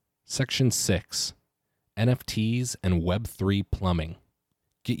Section 6. NFTs and Web3 Plumbing.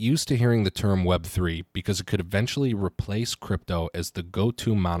 Get used to hearing the term Web3 because it could eventually replace crypto as the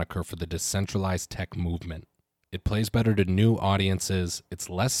go-to moniker for the decentralized tech movement. It plays better to new audiences, it's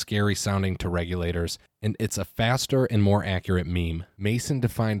less scary sounding to regulators, and it's a faster and more accurate meme. Mason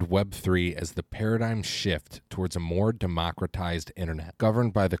defined Web3 as the paradigm shift towards a more democratized internet,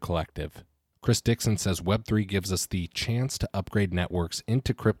 governed by the collective. Chris Dixon says Web3 gives us the chance to upgrade networks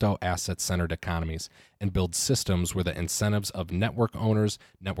into crypto asset-centered economies and build systems where the incentives of network owners,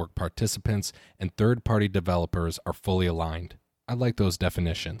 network participants, and third-party developers are fully aligned. I like those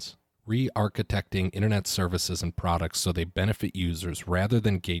definitions. Re-architecting internet services and products so they benefit users rather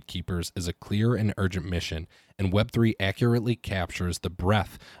than gatekeepers is a clear and urgent mission, and Web3 accurately captures the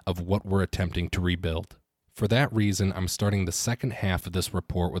breadth of what we're attempting to rebuild. For that reason, I'm starting the second half of this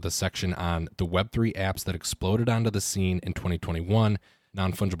report with a section on the Web3 apps that exploded onto the scene in 2021,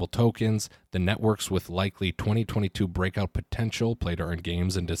 non-fungible tokens, the networks with likely 2022 breakout potential, play-to-earn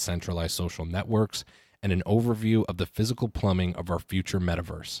games, and decentralized social networks, and an overview of the physical plumbing of our future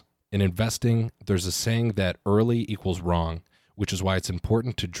metaverse. In investing, there's a saying that early equals wrong, which is why it's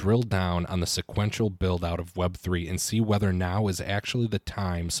important to drill down on the sequential build-out of Web3 and see whether now is actually the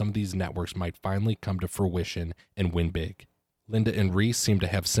time some of these networks might finally come to fruition and win big. Linda and Reese seem to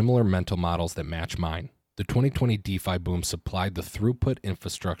have similar mental models that match mine. The 2020 DeFi boom supplied the throughput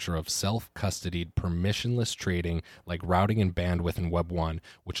infrastructure of self-custodied, permissionless trading like routing and bandwidth in Web 1,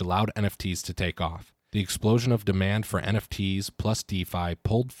 which allowed NFTs to take off. The explosion of demand for NFTs plus DeFi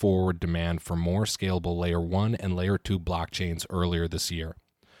pulled forward demand for more scalable Layer 1 and Layer 2 blockchains earlier this year.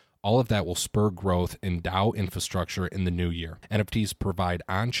 All of that will spur growth in DAO infrastructure in the new year. NFTs provide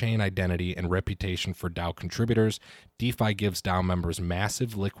on-chain identity and reputation for DAO contributors. DeFi gives DAO members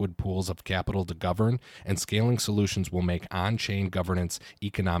massive liquid pools of capital to govern, and scaling solutions will make on-chain governance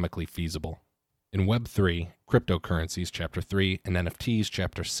economically feasible. In Web3, cryptocurrencies, Chapter 3, and NFTs,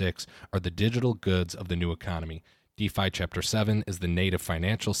 Chapter 6, are the digital goods of the new economy. DeFi, Chapter 7, is the native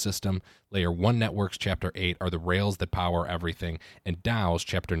financial system. Layer 1 networks, Chapter 8, are the rails that power everything. And DAOs,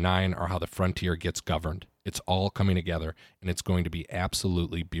 Chapter 9, are how the frontier gets governed. It's all coming together, and it's going to be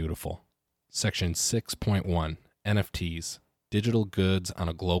absolutely beautiful. Section 6.1, NFTs, digital goods on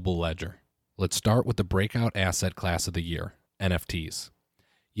a global ledger. Let's start with the breakout asset class of the year, NFTs.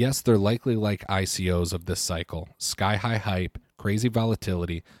 Yes, they're likely like ICOs of this cycle, sky-high hype, crazy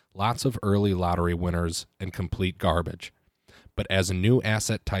volatility, lots of early lottery winners, and complete garbage. But as a new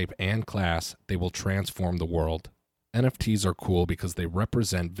asset type and class, they will transform the world. NFTs are cool because they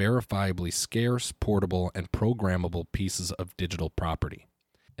represent verifiably scarce, portable, and programmable pieces of digital property.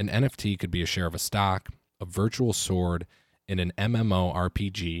 An NFT could be a share of a stock, a virtual sword, in an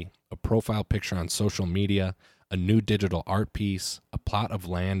MMORPG, a profile picture on social media, a new digital art piece, a plot of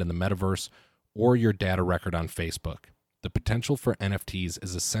land in the metaverse, or your data record on Facebook. The potential for NFTs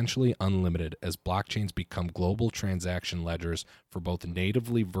is essentially unlimited as blockchains become global transaction ledgers for both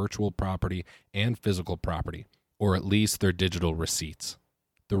natively virtual property and physical property, or at least their digital receipts.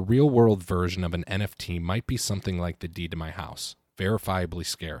 The real-world version of an NFT might be something like the deed to my house, verifiably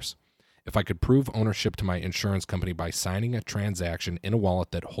scarce. If I could prove ownership to my insurance company by signing a transaction in a wallet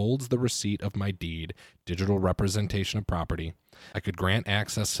that holds the receipt of my deed, digital representation of property, I could grant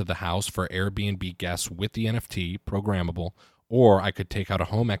access to the house for Airbnb guests with the NFT, programmable, or I could take out a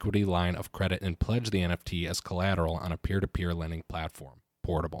home equity line of credit and pledge the NFT as collateral on a peer-to-peer lending platform,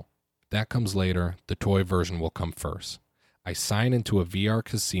 portable. That comes later, the toy version will come first. I sign into a VR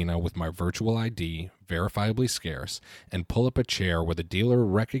casino with my virtual ID, verifiably scarce, and pull up a chair where the dealer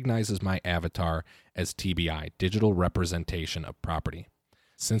recognizes my avatar as TBI, digital representation of property.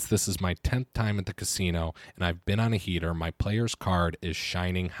 Since this is my 10th time at the casino and I've been on a heater, my player's card is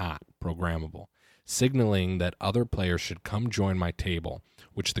shining hot, programmable, signaling that other players should come join my table,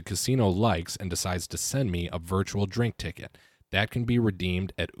 which the casino likes and decides to send me a virtual drink ticket. That can be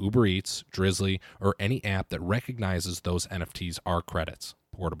redeemed at Uber Eats, Drizzly, or any app that recognizes those NFTs are credits,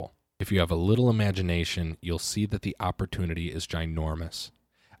 portable. If you have a little imagination, you'll see that the opportunity is ginormous.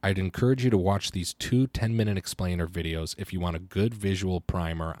 I'd encourage you to watch these 2 10-minute explainer videos if you want a good visual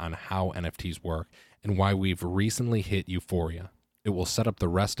primer on how NFTs work and why we've recently hit euphoria. It will set up the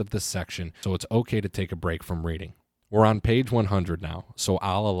rest of this section, so it's okay to take a break from reading. We're on page 100 now, so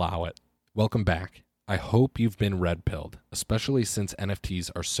I'll allow it. Welcome back. I hope you've been red-pilled, especially since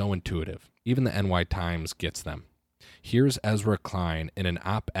NFTs are so intuitive. Even the NY Times gets them. Here's Ezra Klein in an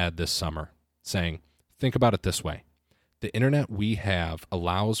op-ed this summer saying, think about it this way. The internet we have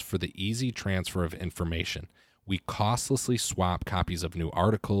allows for the easy transfer of information. We costlessly swap copies of new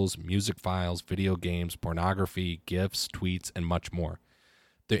articles, music files, video games, pornography, GIFs, tweets, and much more.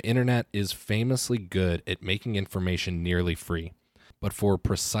 The internet is famously good at making information nearly free, but for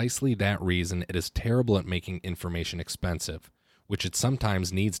precisely that reason, it is terrible at making information expensive, which it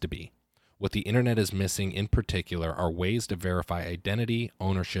sometimes needs to be. What the internet is missing in particular are ways to verify identity,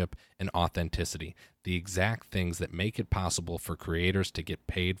 ownership, and authenticity, the exact things that make it possible for creators to get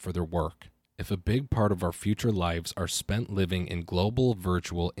paid for their work. If a big part of our future lives are spent living in global,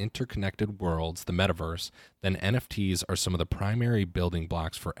 virtual, interconnected worlds, the Metaverse, then NFTs are some of the primary building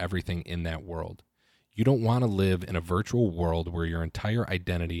blocks for everything in that world. You don't want to live in a virtual world where your entire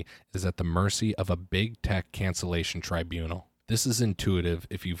identity is at the mercy of a big tech cancellation tribunal. This is intuitive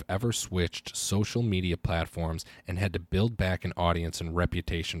if you've ever switched social media platforms and had to build back an audience and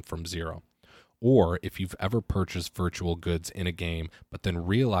reputation from zero. Or if you've ever purchased virtual goods in a game, but then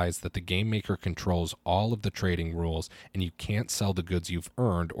realized that the game maker controls all of the trading rules and you can't sell the goods you've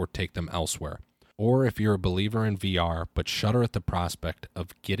earned or take them elsewhere. Or if you're a believer in VR, but shudder at the prospect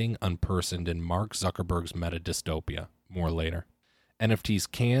of getting unpersoned in Mark Zuckerberg's meta dystopia. More later.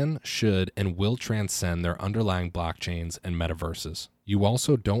 NFTs can, should, and will transcend their underlying blockchains and metaverses. You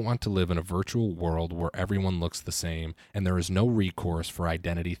also don't want to live in a virtual world where everyone looks the same and there is no recourse for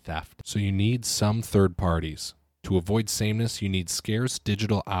identity theft. So you need some third parties. To avoid sameness, you need scarce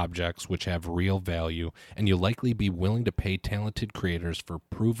digital objects which have real value, and you'll likely be willing to pay talented creators for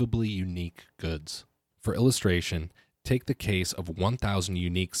provably unique goods. For illustration, take the case of 1,000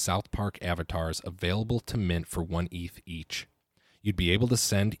 unique South Park avatars available to mint for 1 ETH each. You'd be able to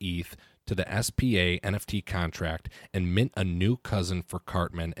send ETH to the SPA NFT contract and mint a new cousin for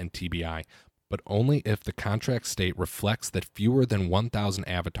Cartman and TBI, but only if the contract state reflects that fewer than 1,000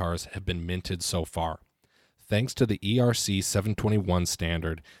 avatars have been minted so far. Thanks to the ERC 721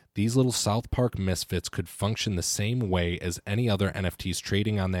 standard, these little South Park misfits could function the same way as any other NFTs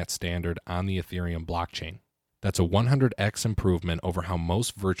trading on that standard on the Ethereum blockchain. That's a 100x improvement over how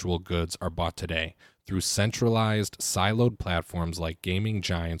most virtual goods are bought today, through centralized, siloed platforms like gaming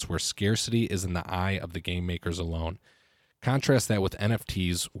giants where scarcity is in the eye of the game makers alone. Contrast that with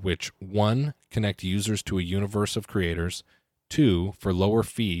NFTs, which 1. Connect users to a universe of creators, 2. For lower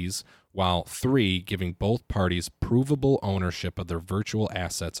fees, while 3. Giving both parties provable ownership of their virtual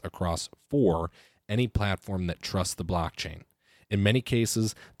assets across 4. Any platform that trusts the blockchain. In many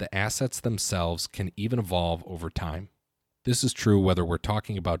cases, the assets themselves can even evolve over time. This is true whether we're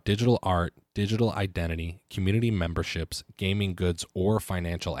talking about digital art, digital identity, community memberships, gaming goods, or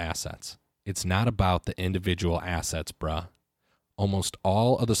financial assets. It's not about the individual assets, bruh. Almost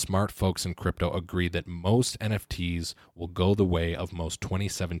all of the smart folks in crypto agree that most NFTs will go the way of most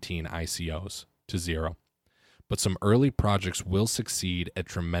 2017 ICOs, to zero. But some early projects will succeed at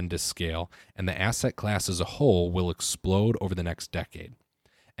tremendous scale, and the asset class as a whole will explode over the next decade.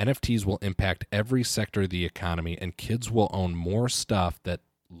 NFTs will impact every sector of the economy, and kids will own more stuff that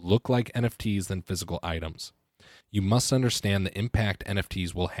look like NFTs than physical items. You must understand the impact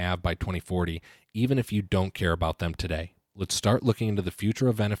NFTs will have by 2040, even if you don't care about them today. Let's start looking into the future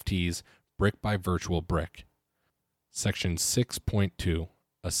of NFTs brick by virtual brick. Section 6.2.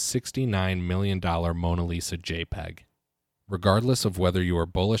 A $69 million Mona Lisa JPEG. Regardless of whether you are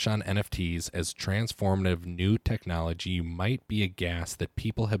bullish on NFTs as transformative new technology, you might be aghast that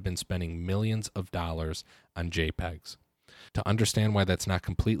people have been spending millions of dollars on JPEGs. To understand why that's not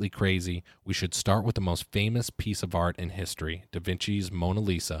completely crazy, we should start with the most famous piece of art in history, Da Vinci's Mona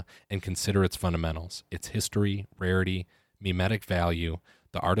Lisa, and consider its fundamentals, its history, rarity, mimetic value,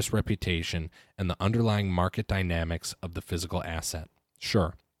 the artist's reputation, and the underlying market dynamics of the physical asset.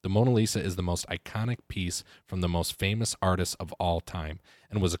 Sure, the Mona Lisa is the most iconic piece from the most famous artists of all time,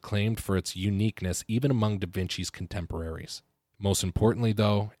 and was acclaimed for its uniqueness even among Da Vinci's contemporaries. Most importantly,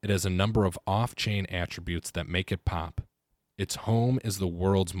 though, it has a number of off-chain attributes that make it pop. Its home is the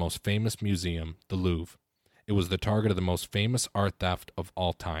world's most famous museum, the Louvre. It was the target of the most famous art theft of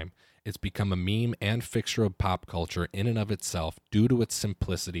all time. It's become a meme and fixture of pop culture in and of itself due to its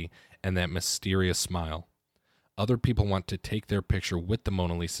simplicity and that mysterious smile. Other people want to take their picture with the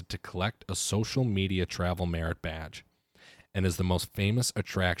Mona Lisa to collect a social media travel merit badge. And as the most famous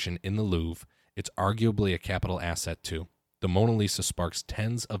attraction in the Louvre, it's arguably a capital asset too. The Mona Lisa sparks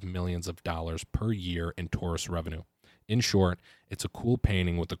tens of millions of dollars per year in tourist revenue. In short, it's a cool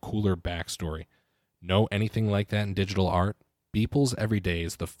painting with a cooler backstory. Know anything like that in digital art? Beeple's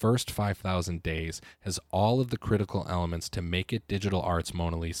Everyday's The First 5,000 Days has all of the critical elements to make it digital art's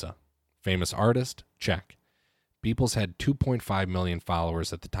Mona Lisa. Famous artist? Check. Beeple's had 2.5 million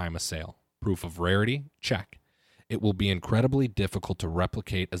followers at the time of sale. Proof of rarity? Check. It will be incredibly difficult to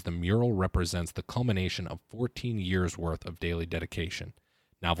replicate as the mural represents the culmination of 14 years' worth of daily dedication.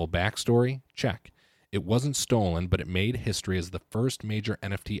 Novel backstory? Check. It wasn't stolen, but it made history as the first major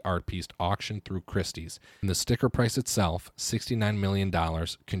NFT art piece auctioned through Christie's, and the sticker price itself, $69 million,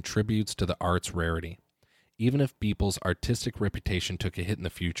 contributes to the art's rarity. Even if Beeple's artistic reputation took a hit in the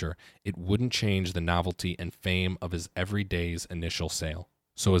future, it wouldn't change the novelty and fame of his everyday's initial sale.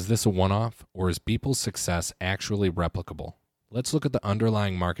 So is this a one-off, or is Beeple's success actually replicable? Let's look at the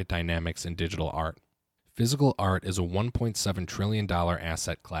underlying market dynamics in digital art. Physical art is a $1.7 trillion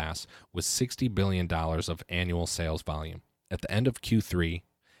asset class with $60 billion of annual sales volume. At the end of Q3,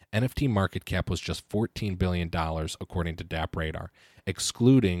 NFT market cap was just $14 billion according to DappRadar.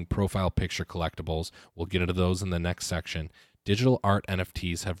 Excluding profile picture collectibles, we'll get into those in the next section, digital art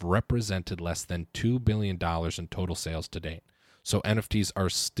NFTs have represented less than $2 billion in total sales to date. So NFTs are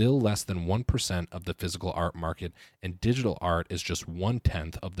still less than 1% of the physical art market, and digital art is just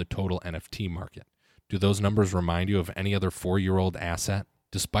 1/10 of the total NFT market. Do those numbers remind you of any other 4-year-old asset?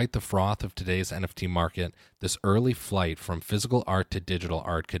 Despite the froth of today's NFT market, this early flight from physical art to digital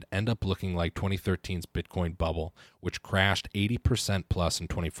art could end up looking like 2013's Bitcoin bubble, which crashed 80% plus in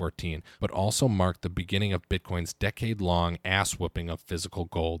 2014, but also marked the beginning of Bitcoin's decade-long ass-whooping of physical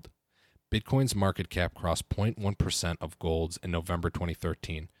gold. Bitcoin's market cap crossed 0.1% of gold's in November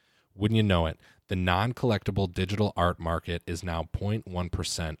 2013. Wouldn't you know it, the non-collectible digital art market is now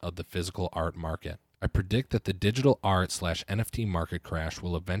 0.1% of the physical art market. I predict that the digital art/NFT market crash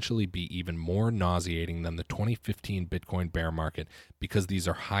will eventually be even more nauseating than the 2015 Bitcoin bear market because these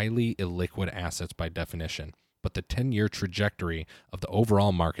are highly illiquid assets by definition. But the 10-year trajectory of the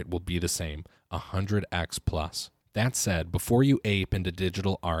overall market will be the same, 100x plus. That said, before you ape into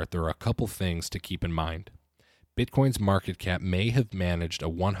digital art, there are a couple things to keep in mind. Bitcoin's market cap may have managed a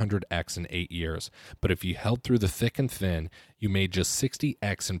 100x in 8 years, but if you held through the thick and thin, you made just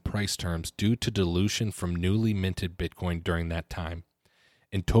 60x in price terms due to dilution from newly minted Bitcoin during that time.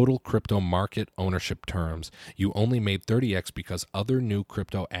 In total crypto market ownership terms, you only made 30x because other new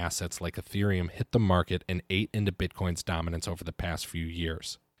crypto assets like Ethereum hit the market and ate into Bitcoin's dominance over the past few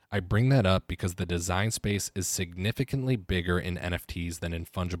years. I bring that up because the design space is significantly bigger in NFTs than in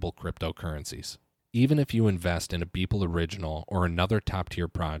fungible cryptocurrencies. Even if you invest in a Beeple original or another top-tier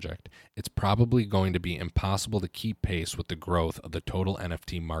project, it's probably going to be impossible to keep pace with the growth of the total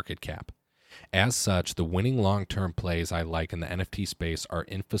NFT market cap. As such, the winning long-term plays I like in the NFT space are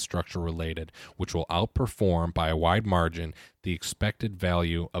infrastructure-related, which will outperform by a wide margin the expected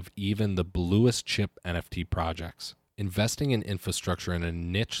value of even the bluest chip NFT projects. Investing in infrastructure in a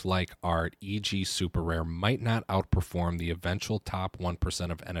niche like art, e.g. super rare, might not outperform the eventual top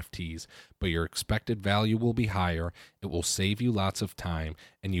 1% of NFTs, but your expected value will be higher, it will save you lots of time,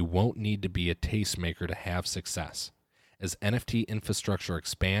 and you won't need to be a tastemaker to have success. As NFT infrastructure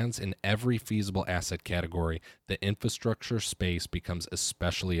expands in every feasible asset category, the infrastructure space becomes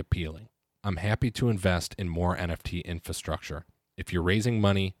especially appealing. I'm happy to invest in more NFT infrastructure. If you're raising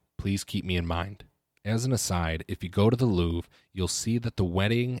money, please keep me in mind. As an aside, if you go to the Louvre, you'll see that the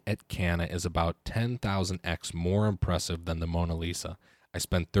wedding at Cana is about 10,000x more impressive than the Mona Lisa. I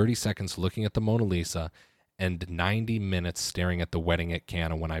spent 30 seconds looking at the Mona Lisa and 90 minutes staring at the wedding at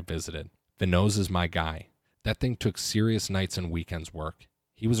Cana when I visited. Vinoz is my guy. That thing took serious nights and weekends work.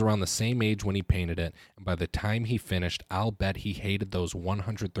 He was around the same age when he painted it, and by the time he finished, I'll bet he hated those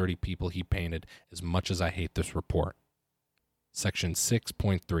 130 people he painted as much as I hate this report. Section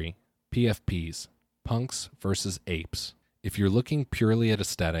 6.3, PFPs. Punks versus apes. If you're looking purely at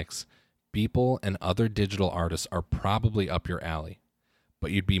aesthetics, Beeple and other digital artists are probably up your alley. But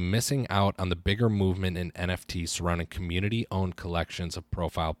you'd be missing out on the bigger movement in NFTs surrounding community-owned collections of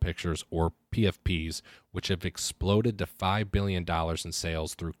profile pictures, or PFPs, which have exploded to $5 billion in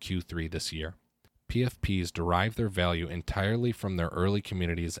sales through Q3 this year. PFPs derive their value entirely from their early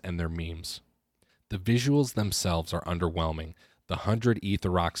communities and their memes. The visuals themselves are underwhelming. The 100 Ether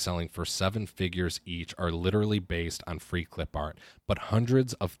rocks selling for 7 figures each are literally based on free clip art, but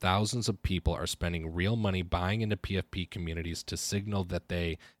hundreds of thousands of people are spending real money buying into PFP communities to signal that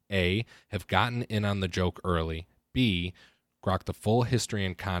they, A, have gotten in on the joke early, B, grok the full history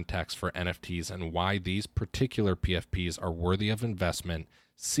and context for NFTs and why these particular PFPs are worthy of investment,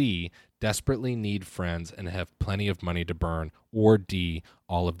 C, desperately need friends and have plenty of money to burn, or D,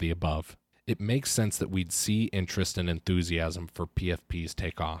 all of the above. It makes sense that we'd see interest and enthusiasm for PFPs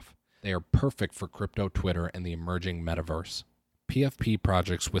take off. They are perfect for crypto Twitter and the emerging Metaverse. PFP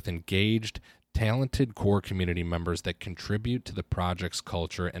projects with engaged, talented core community members that contribute to the project's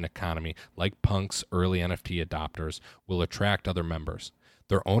culture and economy, like punks, early NFT adopters, will attract other members.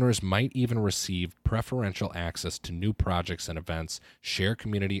 Their owners might even receive preferential access to new projects and events, share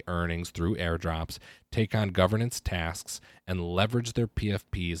community earnings through airdrops, take on governance tasks, and leverage their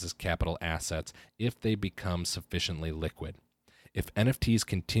PFPs as capital assets if they become sufficiently liquid. If NFTs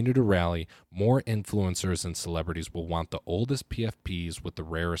continue to rally, more influencers and celebrities will want the oldest PFPs with the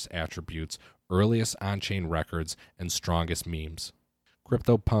rarest attributes, earliest on-chain records, and strongest memes.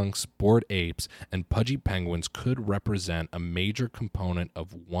 CryptoPunks, Bored Apes, and Pudgy Penguins could represent a major component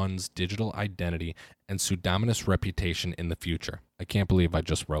of one's digital identity and pseudonymous reputation in the future. I can't believe I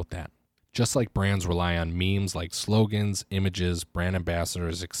just wrote that. Just like brands rely on memes like slogans, images, brand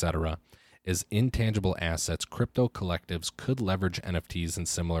ambassadors, etc., as intangible assets, crypto collectives could leverage NFTs in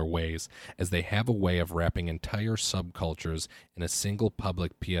similar ways, as they have a way of wrapping entire subcultures in a single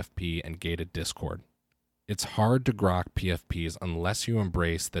public PFP and gated Discord. It's hard to grok PFPs unless you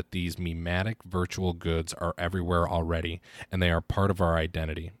embrace that these memetic virtual goods are everywhere already, and they are part of our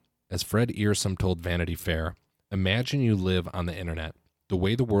identity. As Fred Earsom told Vanity Fair, imagine you live on the internet. The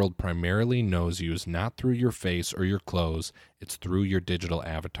way the world primarily knows you is not through your face or your clothes, it's through your digital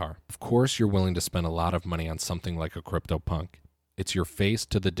avatar. Of course, you're willing to spend a lot of money on something like a CryptoPunk. It's your face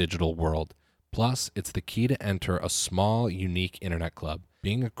to the digital world. Plus, it's the key to enter a small, unique internet club.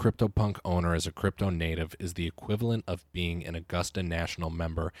 Being a CryptoPunk owner as a crypto native is the equivalent of being an Augusta National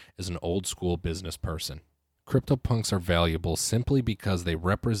member as an old school business person. CryptoPunks are valuable simply because they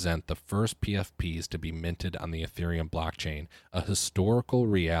represent the first PFPs to be minted on the Ethereum blockchain, a historical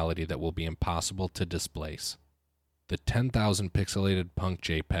reality that will be impossible to displace. The 10,000 pixelated punk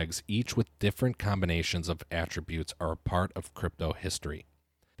JPEGs, each with different combinations of attributes, are a part of crypto history.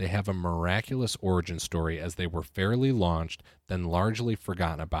 They have a miraculous origin story as they were fairly launched, then largely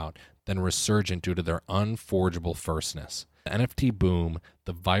forgotten about, then resurgent due to their unforgeable firstness. The NFT boom,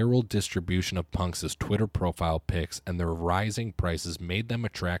 the viral distribution of punks' Twitter profile pics, and their rising prices made them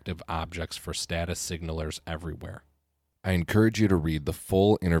attractive objects for status signalers everywhere. I encourage you to read the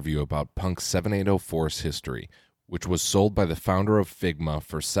full interview about Punk 7804's history, which was sold by the founder of Figma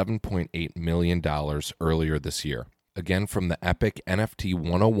for $7.8 million earlier this year. Again, from the epic NFT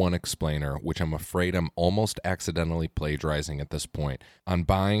 101 explainer, which I'm afraid I'm almost accidentally plagiarizing at this point. On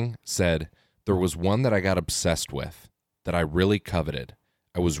buying, said, there was one that I got obsessed with, that I really coveted,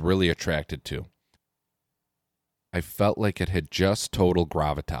 I was really attracted to. I felt like it had just total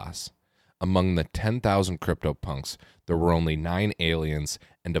gravitas. Among the 10,000 CryptoPunks, there were only 9 aliens,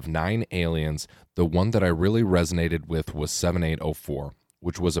 and of 9 aliens, the one that I really resonated with was 7804,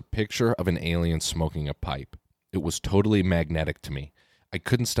 which was a picture of an alien smoking a pipe. It was totally magnetic to me. I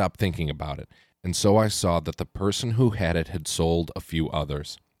couldn't stop thinking about it. And so I saw that the person who had it had sold a few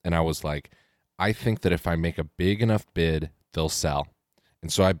others. And I was like, I think that if I make a big enough bid, they'll sell. And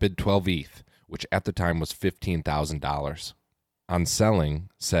so I bid 12 ETH, which at the time was $15,000. On selling,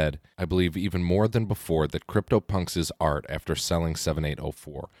 said, I believe even more than before that CryptoPunks is art after selling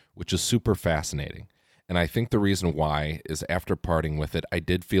 7804, which is super fascinating. And I think the reason why is after parting with it, I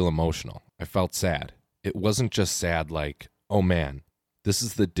did feel emotional. I felt sad. It wasn't just sad like, oh man, this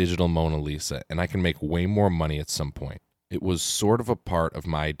is the digital Mona Lisa and I can make way more money at some point. It was sort of a part of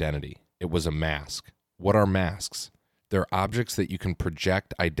my identity. It was a mask. What are masks? They're objects that you can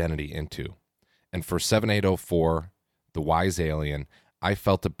project identity into. And for 7804, the wise alien, I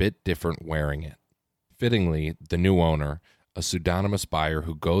felt a bit different wearing it. Fittingly, the new owner, a pseudonymous buyer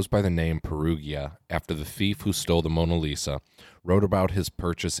who goes by the name Perugia after the thief who stole the Mona Lisa, wrote about his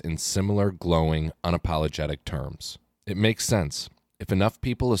purchase in similar glowing, unapologetic terms. It makes sense. If enough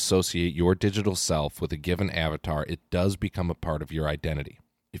people associate your digital self with a given avatar, it does become a part of your identity.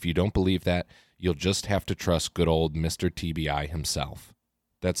 If you don't believe that, you'll just have to trust good old Mr. TBI himself.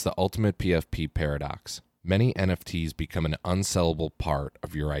 That's the ultimate PFP paradox. Many NFTs become an unsellable part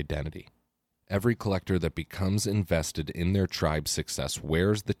of your identity. Every collector that becomes invested in their tribe's success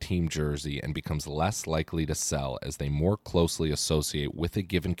wears the team jersey and becomes less likely to sell as they more closely associate with a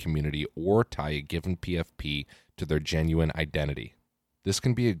given community or tie a given PFP to their genuine identity. This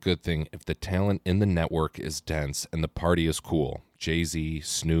can be a good thing if the talent in the network is dense and the party is cool. Jay-Z,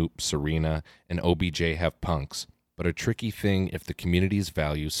 Snoop, Serena, and OBJ have punks. But a tricky thing if the community's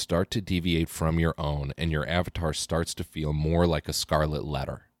values start to deviate from your own and your avatar starts to feel more like a scarlet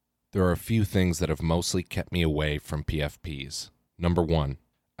letter. There are a few things that have mostly kept me away from PFPs. Number 1,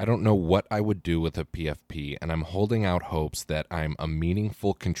 I don't know what I would do with a PFP, and I'm holding out hopes that I'm a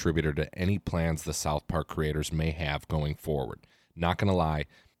meaningful contributor to any plans the South Park creators may have going forward. Not gonna lie,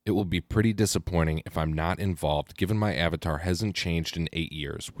 it will be pretty disappointing if I'm not involved, given my avatar hasn't changed in 8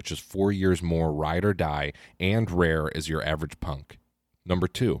 years, which is 4 years more ride or die and rare as your average punk. Number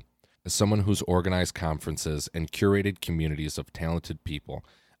 2, As someone who's organized conferences and curated communities of talented people,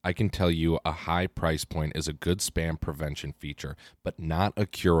 I can tell you a high price point is a good spam prevention feature, but not a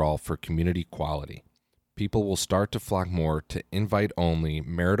cure-all for community quality. People will start to flock more to invite-only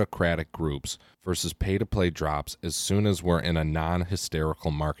meritocratic groups versus pay-to-play drops as soon as we're in a non-hysterical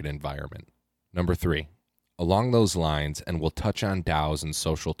market environment. Number 3. Along those lines, and we'll touch on DAOs and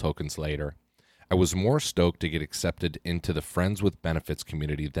social tokens later, I was more stoked to get accepted into the Friends with Benefits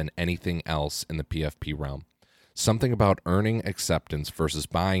community than anything else in the PFP realm. Something about earning acceptance versus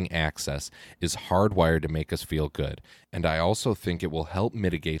buying access is hardwired to make us feel good, and I also think it will help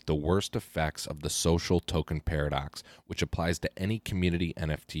mitigate the worst effects of the social token paradox, which applies to any community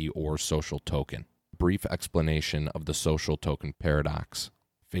NFT or social token. Brief explanation of the social token paradox.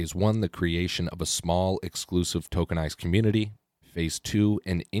 Phase 1, the creation of a small, exclusive tokenized community. Phase 2,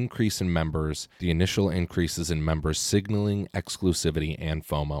 an increase in members. The initial increases in members signaling exclusivity and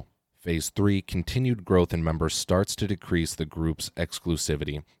FOMO. Phase 3, continued growth in members starts to decrease the group's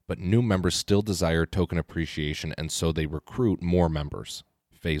exclusivity, but new members still desire token appreciation, and so they recruit more members.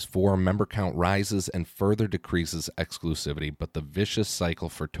 Phase 4, member count rises and further decreases exclusivity, but the vicious cycle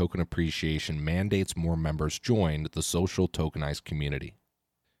for token appreciation mandates more members join the social tokenized community.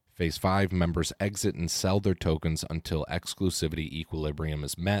 Phase 5, members exit and sell their tokens until exclusivity equilibrium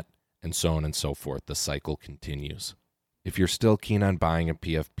is met, and so on and so forth. The cycle continues. If you're still keen on buying a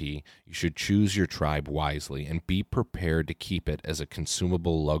PFP, you should choose your tribe wisely and be prepared to keep it as a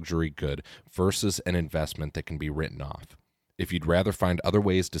consumable luxury good versus an investment that can be written off. If you'd rather find other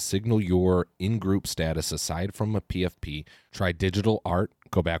ways to signal your in-group status aside from a PFP, try digital art,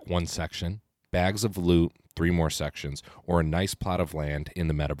 go back 1 section, bags of loot, 3 more sections, or a nice plot of land in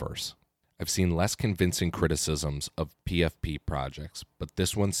the Metaverse. I've seen less convincing criticisms of PFP projects, but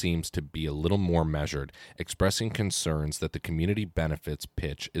this one seems to be a little more measured, expressing concerns that the community benefits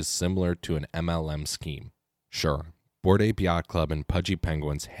pitch is similar to an MLM scheme. Sure, Bored Ape Yacht Club and Pudgy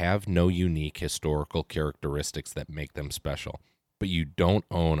Penguins have no unique historical characteristics that make them special, but you don't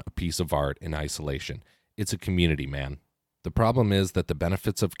own a piece of art in isolation. It's a community, man. The problem is that the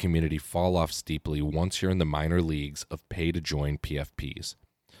benefits of community fall off steeply once you're in the minor leagues of pay-to-join PFPs.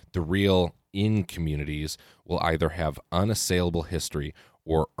 The real in-communities will either have unassailable history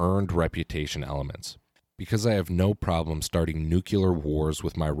or earned reputation elements. Because I have no problem starting nuclear wars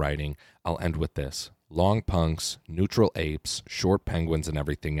with my writing, I'll end with this. Long punks, neutral apes, short penguins, and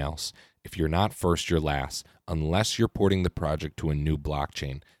everything else. If you're not first, you're last. Unless you're porting the project to a new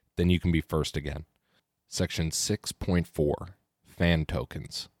blockchain, then you can be first again. Section 6.4, Fan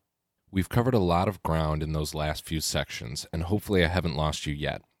Tokens. We've covered a lot of ground in those last few sections, and hopefully I haven't lost you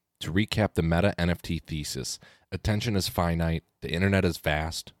yet. To recap the meta NFT thesis, attention is finite, the internet is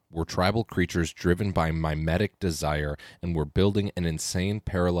vast, we're tribal creatures driven by mimetic desire, and we're building an insane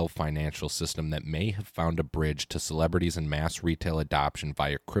parallel financial system that may have found a bridge to celebrities and mass retail adoption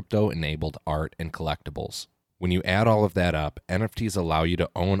via crypto-enabled art and collectibles. When you add all of that up, NFTs allow you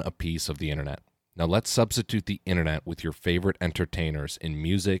to own a piece of the internet. Now let's substitute the internet with your favorite entertainers in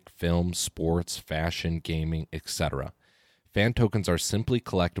music, film, sports, fashion, gaming, etc. Fan tokens are simply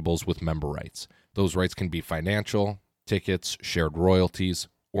collectibles with member rights. Those rights can be financial, tickets, shared royalties,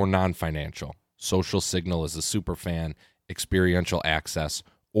 or non-financial. Social signal as a superfan, experiential access,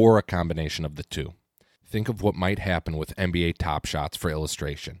 or a combination of the two. Think of what might happen with NBA Top Shots for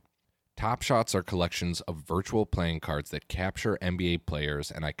illustration. Top Shots are collections of virtual playing cards that capture NBA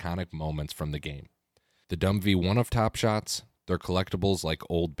players and iconic moments from the game. The dumb V1 of Top Shots, they're collectibles like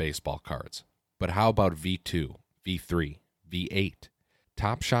old baseball cards. But how about V2, V3, V8?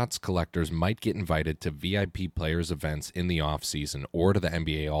 Top Shots collectors might get invited to VIP players events in the offseason or to the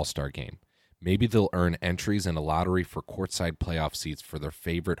NBA All-Star Game. Maybe they'll earn entries in a lottery for courtside playoff seats for their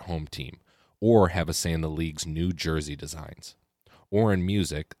favorite home team, or have a say in the league's new jersey designs. Or in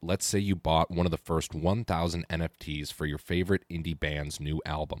music, let's say you bought one of the first 1,000 NFTs for your favorite indie band's new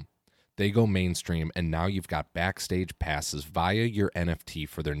album. They go mainstream, and now you've got backstage passes via your NFT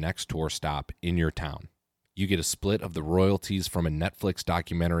for their next tour stop in your town. You get a split of the royalties from a Netflix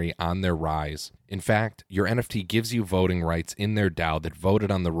documentary on their rise. In fact, your NFT gives you voting rights in their DAO that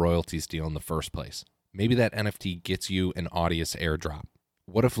voted on the royalties deal in the first place. Maybe that NFT gets you an Audius airdrop.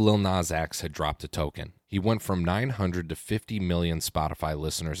 What if Lil Nas X had dropped a token? He went from 900 to 50 million Spotify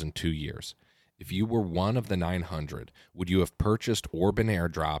listeners in 2 years. If you were one of the 900, would you have purchased or been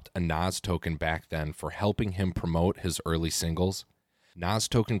airdropped a Nas token back then for helping him promote his early singles? Nas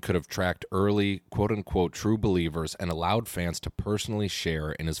token could have tracked early, quote-unquote, true believers and allowed fans to personally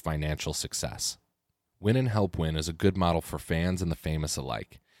share in his financial success. Win and help win is a good model for fans and the famous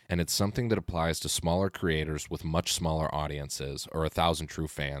alike, and it's something that applies to smaller creators with much smaller audiences, or 1,000 true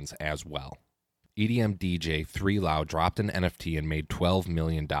fans, as well. EDM DJ 3Loud dropped an NFT and made $12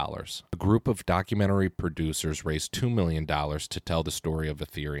 million. A group of documentary producers raised $2 million to tell the story of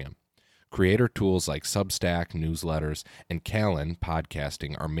Ethereum. Creator tools like Substack, newsletters, and Callan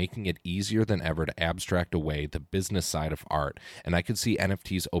podcasting are making it easier than ever to abstract away the business side of art, and I could see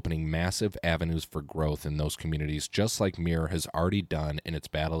NFTs opening massive avenues for growth in those communities, just like Mirror has already done in its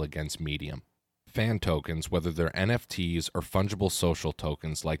battle against Medium. Fan tokens, whether they're NFTs or fungible social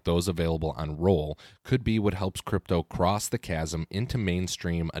tokens like those available on Roll, could be what helps crypto cross the chasm into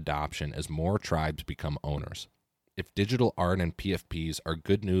mainstream adoption as more tribes become owners. If digital art and PFPs are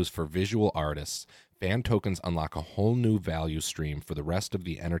good news for visual artists, fan tokens unlock a whole new value stream for the rest of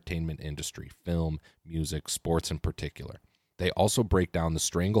the entertainment industry, film, music, sports in particular. They also break down the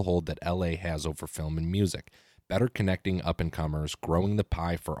stranglehold that LA has over film and music, better connecting up-and-comers, growing the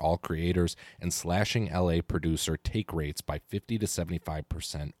pie for all creators, and slashing LA producer take rates by 50 to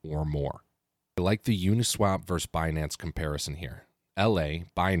 75% or more. I like the Uniswap versus Binance comparison here. LA,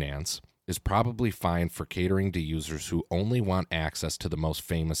 Binance, is probably fine for catering to users who only want access to the most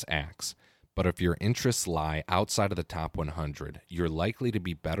famous acts. But if your interests lie outside of the top 100, you're likely to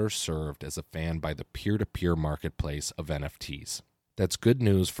be better served as a fan by the peer-to-peer marketplace of NFTs. That's good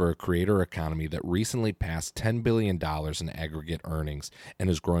news for a creator economy that recently passed $10 billion in aggregate earnings and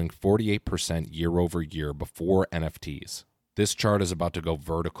is growing 48% year over year before NFTs. This chart is about to go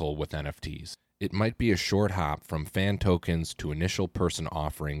vertical with NFTs. It might be a short hop from fan tokens to initial person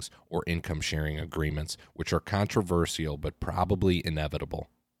offerings or income sharing agreements, which are controversial but probably inevitable.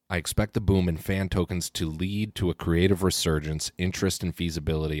 I expect the boom in fan tokens to lead to a creative resurgence, interest, and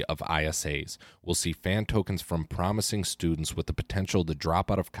feasibility of ISAs. We'll see fan tokens from promising students with the potential to drop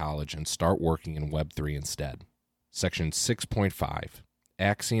out of college and start working in Web3 instead. Section 6.5,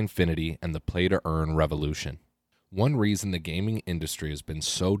 Axie Infinity and the Play-to-Earn Revolution. One reason the gaming industry has been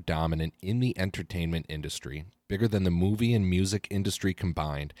so dominant in the entertainment industry, bigger than the movie and music industry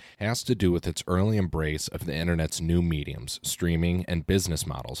combined, has to do with its early embrace of the internet's new mediums, streaming and business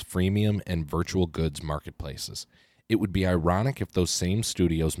models, freemium and virtual goods marketplaces. It would be ironic if those same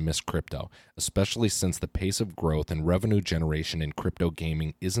studios miss crypto, especially since the pace of growth and revenue generation in crypto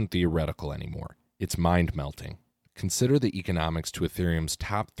gaming isn't theoretical anymore. It's mind-melting. Consider the economics to Ethereum's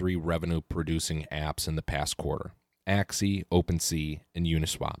top 3 revenue-producing apps in the past quarter: Axie, OpenSea, and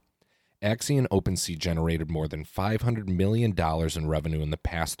Uniswap. Axie and OpenSea generated more than $500 million in revenue in the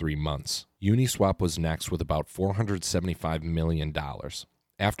past 3 months. Uniswap was next with about $475 million.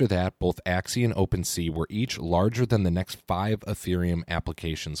 After that, both Axie and OpenSea were each larger than the next 5 Ethereum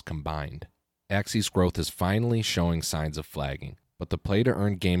applications combined. Axie's growth is finally showing signs of flagging, but the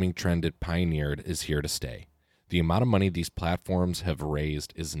play-to-earn gaming trend it pioneered is here to stay. The amount of money these platforms have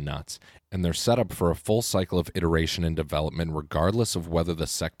raised is nuts, and they're set up for a full cycle of iteration and development regardless of whether the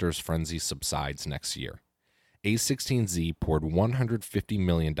sector's frenzy subsides next year. A16Z poured $150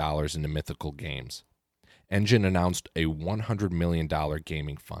 million into mythical games. Engine announced a $100 million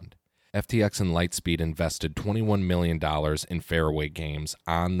gaming fund. FTX and Lightspeed invested $21 million in Fairway Games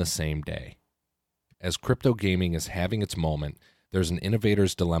on the same day. As crypto gaming is having its moment, there's an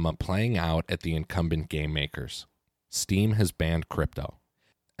innovator's dilemma playing out at the incumbent game makers. Steam has banned crypto.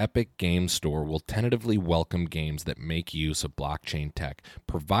 Epic Games Store will tentatively welcome games that make use of blockchain tech,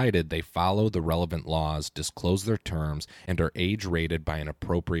 provided they follow the relevant laws, disclose their terms, and are age-rated by an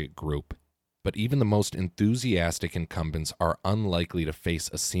appropriate group. But even the most enthusiastic incumbents are unlikely to face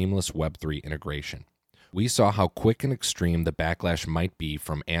a seamless Web3 integration. We saw how quick and extreme the backlash might be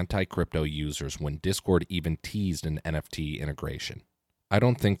from anti-crypto users when Discord even teased an NFT integration. I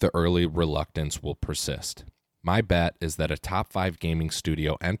don't think the early reluctance will persist. My bet is that a top 5 gaming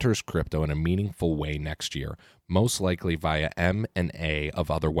studio enters crypto in a meaningful way next year, most likely via M&A of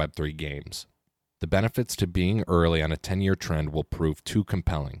other Web3 games. The benefits to being early on a 10-year trend will prove too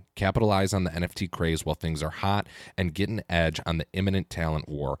compelling. Capitalize on the NFT craze while things are hot and get an edge on the imminent talent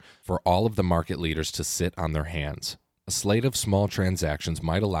war for all of the market leaders to sit on their hands. A slate of small transactions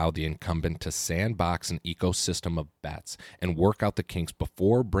might allow the incumbent to sandbox an ecosystem of bets and work out the kinks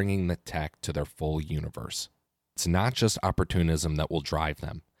before bringing the tech to their full universe. It's not just opportunism that will drive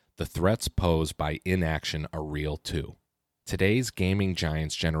them. The threats posed by inaction are real too. Today's gaming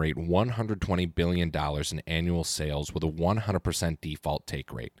giants generate $120 billion in annual sales with a 100% default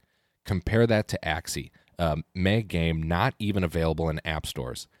take rate. Compare that to Axie, a mega game not even available in app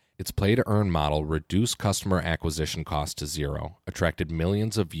stores. Its play-to-earn model reduced customer acquisition costs to zero, attracted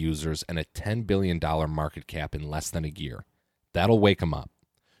millions of users, and a $10 billion market cap in less than a year. That'll wake them up.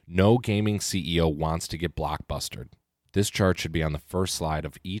 No gaming CEO wants to get blockbustered. This chart should be on the first slide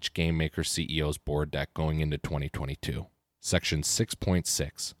of each game maker CEO's board deck going into 2022. Section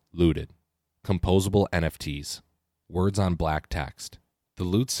 6.6, Looted. Composable NFTs. Words on black text. The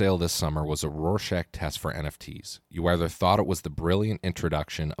loot sale this summer was a Rorschach test for NFTs. You either thought it was the brilliant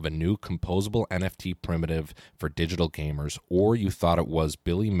introduction of a new composable NFT primitive for digital gamers, or you thought it was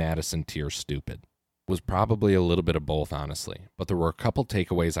Billy Madison tier stupid. It was probably a little bit of both, honestly, but there were a couple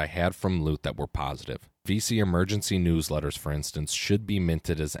takeaways I had from loot that were positive. VC emergency newsletters, for instance, should be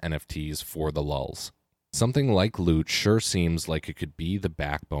minted as NFTs for the lulls. Something like loot sure seems like it could be the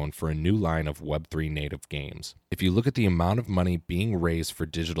backbone for a new line of Web3 native games. If you look at the amount of money being raised for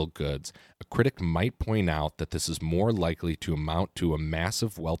digital goods, a critic might point out that this is more likely to amount to a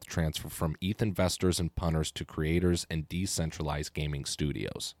massive wealth transfer from ETH investors and punters to creators and decentralized gaming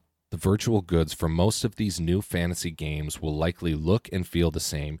studios. The virtual goods for most of these new fantasy games will likely look and feel the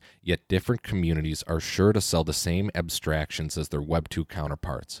same, yet different communities are sure to sell the same abstractions as their Web2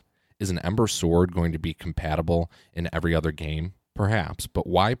 counterparts. Is an Ember sword going to be compatible in every other game? Perhaps, but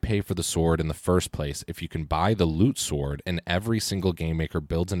why pay for the sword in the first place if you can buy the loot sword and every single game maker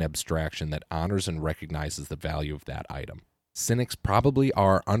builds an abstraction that honors and recognizes the value of that item? Cynics probably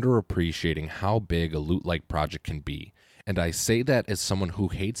are underappreciating how big a loot-like project can be, and I say that as someone who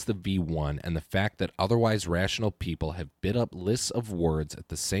hates the V1 and the fact that otherwise rational people have bid up lists of words at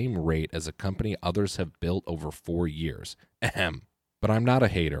the same rate as a company others have built over 4 years. Ahem. But I'm not a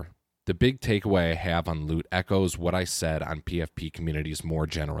hater. The big takeaway I have on loot echoes what I said on PFP communities more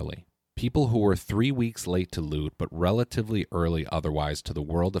generally. People who were 3 weeks late to loot but relatively early otherwise to the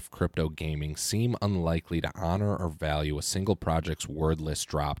world of crypto gaming seem unlikely to honor or value a single project's word list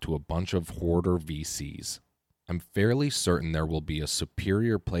drop to a bunch of hoarder VCs. I'm fairly certain there will be a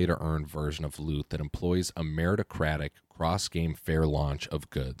superior play-to-earn version of loot that employs a meritocratic cross-game fair launch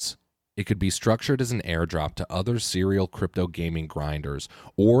of goods. It could be structured as an airdrop to other serial crypto gaming grinders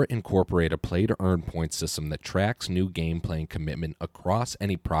or incorporate a play-to-earn point system that tracks new gameplay and commitment across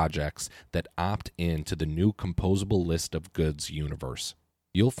any projects that opt in to the new composable list of goods universe.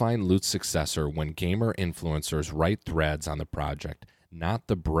 You'll find loot's successor when gamer influencers write threads on the project, not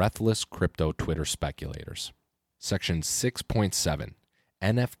the breathless crypto Twitter speculators. Section 6.7,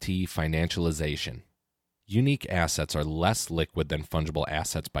 NFT Financialization. Unique assets are less liquid than fungible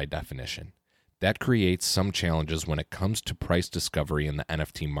assets by definition. That creates some challenges when it comes to price discovery in the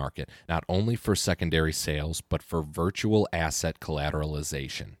NFT market, not only for secondary sales, but for virtual asset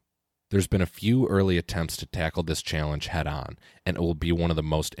collateralization. There's been a few early attempts to tackle this challenge head-on, and it will be one of the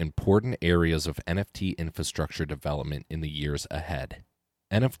most important areas of NFT infrastructure development in the years ahead.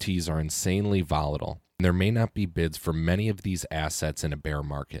 NFTs are insanely volatile, and there may not be bids for many of these assets in a bear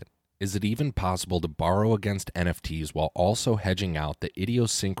market. Is it even possible to borrow against NFTs while also hedging out the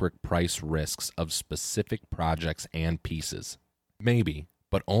idiosyncratic price risks of specific projects and pieces? Maybe,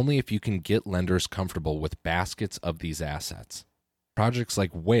 but only if you can get lenders comfortable with baskets of these assets. Projects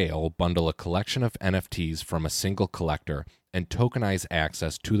like Whale bundle a collection of NFTs from a single collector and tokenize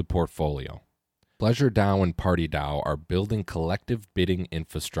access to the portfolio. PleasureDAO and PartyDAO are building collective bidding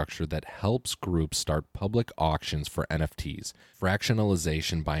infrastructure that helps groups start public auctions for NFTs,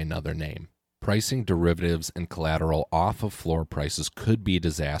 fractionalization by another name. Pricing derivatives and collateral off of floor prices could be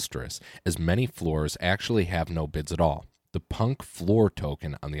disastrous, as many floors actually have no bids at all. The Punk Floor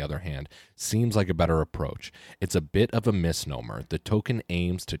token, on the other hand, seems like a better approach. It's a bit of a misnomer. The token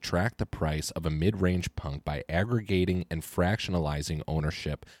aims to track the price of a mid-range punk by aggregating and fractionalizing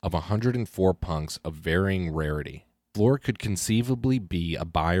ownership of 104 punks of varying rarity. Floor could conceivably be a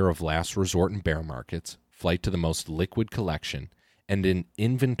buyer of last resort in bear markets, flight to the most liquid collection, and an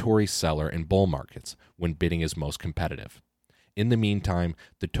inventory seller in bull markets when bidding is most competitive. In the meantime,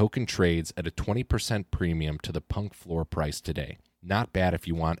 the token trades at a 20% premium to the punk floor price today. Not bad if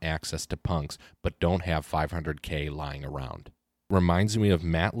you want access to punks, but don't have $500K lying around. Reminds me of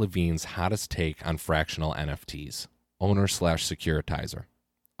Matt Levine's hottest take on fractional NFTs. Owner/securitizer.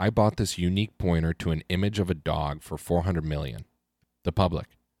 I bought this unique pointer to an image of a dog for $400 million. The public.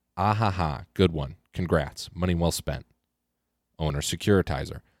 Ah ha ha, good one. Congrats. Money well spent.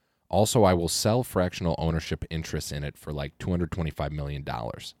 Owner/securitizer. Also, I will sell fractional ownership interests in it for like $225 million.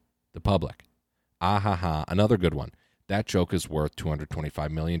 The public. Ah ha ha, another good one. That joke is worth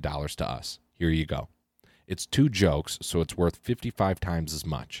 $225 million to us. Here you go. It's 2 jokes, so it's worth 55 times as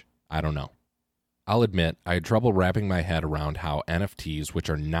much. I don't know. I'll admit, I had trouble wrapping my head around how NFTs, which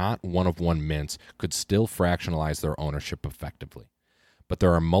are not one-of-one mints, could still fractionalize their ownership effectively. But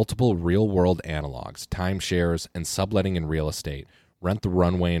there are multiple real-world analogs, timeshares, and subletting in real estate, rent the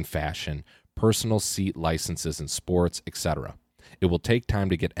runway in fashion, personal seat licenses in sports, etc. It will take time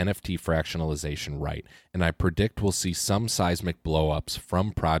to get NFT fractionalization right, and I predict we'll see some seismic blowups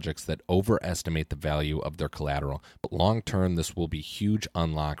from projects that overestimate the value of their collateral. But long term, this will be a huge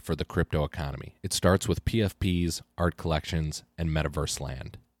unlock for the crypto economy. It starts with PFPs, art collections, and Metaverse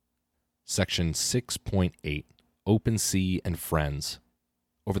land. Section 6.8, OpenSea and Friends.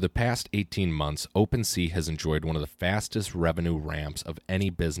 Over the past 18 months, OpenSea has enjoyed one of the fastest revenue ramps of any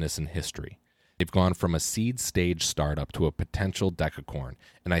business in history. They've gone from a seed stage startup to a potential decacorn,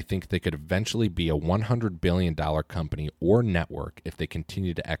 and I think they could eventually be a $100 billion company or network if they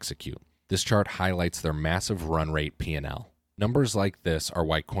continue to execute. This chart highlights their massive run rate P&L. Numbers like this are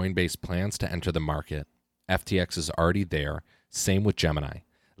why Coinbase plans to enter the market. FTX is already there, same with Gemini.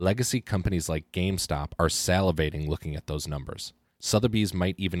 Legacy companies like GameStop are salivating looking at those numbers. Sotheby's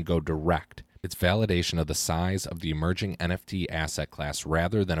might even go direct. It's validation of the size of the emerging NFT asset class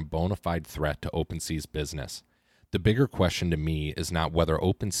rather than a bona fide threat to OpenSea's business. The bigger question to me is not whether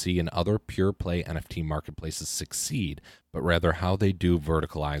OpenSea and other pure-play NFT marketplaces succeed, but rather how they do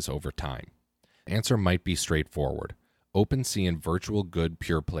verticalize over time. The answer might be straightforward. OpenSea and virtual good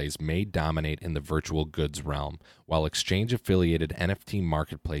pure plays may dominate in the virtual goods realm, while exchange-affiliated NFT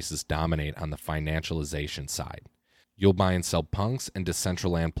marketplaces dominate on the financialization side. You'll buy and sell punks and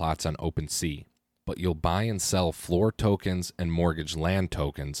Decentraland plots on OpenSea, but you'll buy and sell floor tokens and mortgage land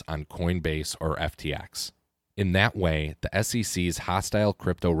tokens on Coinbase or FTX. In that way, the SEC's hostile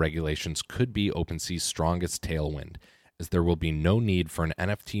crypto regulations could be OpenSea's strongest tailwind, as there will be no need for an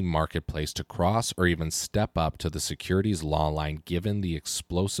NFT marketplace to cross or even step up to the securities law line given the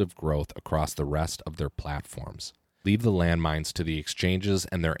explosive growth across the rest of their platforms. Leave the landmines to the exchanges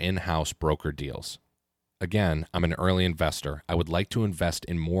and their in-house broker deals. Again, I'm an early investor. I would like to invest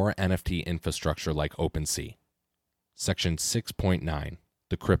in more NFT infrastructure like OpenSea. Section 6.9,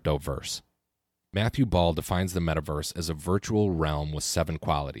 the Cryptoverse. Matthew Ball defines the Metaverse as a virtual realm with 7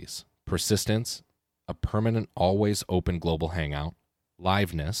 qualities: persistence, a permanent, always open global hangout;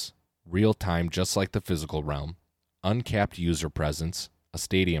 liveness, real time just like the physical realm; uncapped user presence, a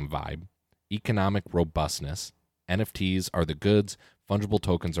stadium vibe; economic robustness, NFTs are the goods, fungible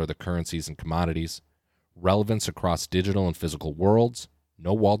tokens are the currencies and commodities; relevance across digital and physical worlds,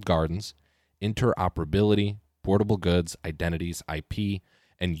 no walled gardens; interoperability, portable goods, identities, IP,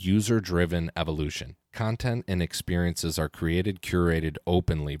 and user-driven evolution. Content and experiences are created, curated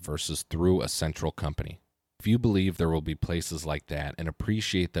openly versus through a central company. If you believe there will be places like that and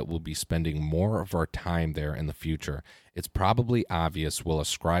appreciate that we'll be spending more of our time there in the future, it's probably obvious we'll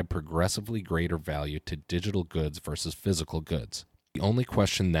ascribe progressively greater value to digital goods versus physical goods. The only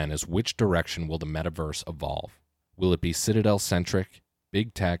question then is which direction will the metaverse evolve? Will it be Citadel-centric,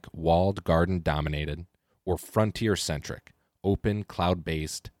 big tech, walled garden-dominated, or frontier-centric, open,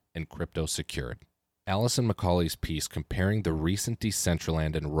 cloud-based, and crypto-secured? Alison Macaulay's piece comparing the recent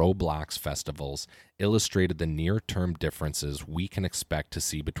Decentraland and Roblox festivals illustrated the near-term differences we can expect to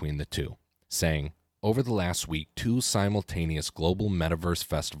see between the two, saying, over the last week, 2 simultaneous global metaverse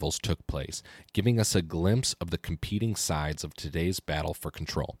festivals took place, giving us a glimpse of the competing sides of today's battle for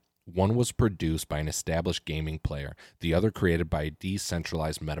control. One was produced by an established gaming player, the other created by a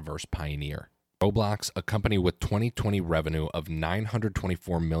decentralized metaverse pioneer. Roblox, a company with 2020 revenue of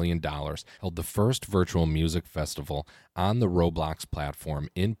 $924 million, held the first virtual music festival on the Roblox platform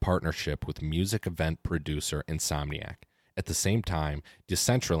in partnership with music event producer Insomniac. At the same time,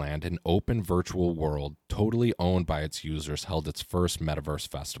 Decentraland, an open virtual world totally owned by its users, held its first Metaverse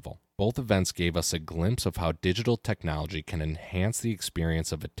festival. Both events gave us a glimpse of how digital technology can enhance the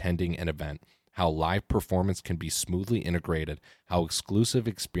experience of attending an event, how live performance can be smoothly integrated, how exclusive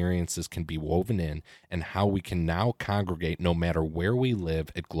experiences can be woven in, and how we can now congregate no matter where we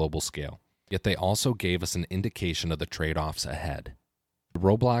live at global scale. Yet they also gave us an indication of the trade-offs ahead. The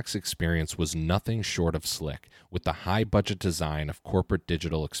Roblox experience was nothing short of slick, with the high-budget design of corporate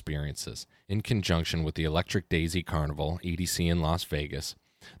digital experiences. In conjunction with the Electric Daisy Carnival, EDC in Las Vegas,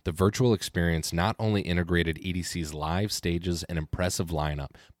 the virtual experience not only integrated EDC's live stages and impressive lineup,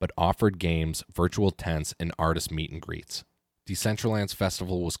 but offered games, virtual tents, and artist meet and greets. Decentraland's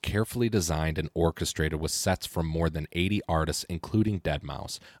festival was carefully designed and orchestrated with sets from more than 80 artists, including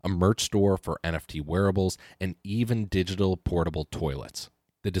deadmau5, a merch store for NFT wearables, and even digital portable toilets.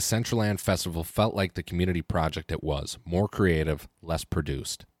 The Decentraland festival felt like the community project it was, more creative, less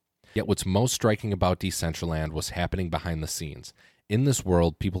produced. Yet what's most striking about Decentraland was happening behind the scenes. In this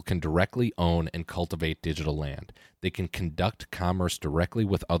world, people can directly own and cultivate digital land. They can conduct commerce directly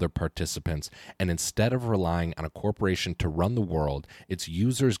with other participants, and instead of relying on a corporation to run the world, its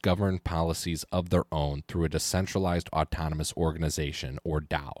users govern policies of their own through a decentralized autonomous organization, or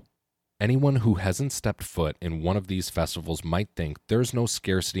DAO. Anyone who hasn't stepped foot in one of these festivals might think there's no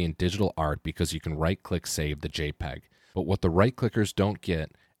scarcity in digital art because you can right-click save the JPEG. But what the right-clickers don't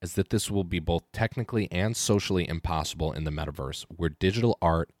get is that this will be both technically and socially impossible in the metaverse, where digital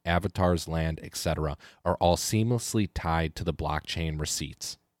art, avatars, land, etc. are all seamlessly tied to the blockchain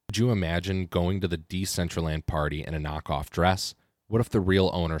receipts. Could you imagine going to the Decentralized party in a knockoff dress? What if the real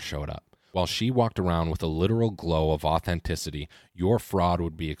owner showed up? While she walked around with a literal glow of authenticity, your fraud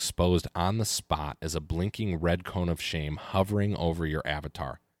would be exposed on the spot as a blinking red cone of shame hovering over your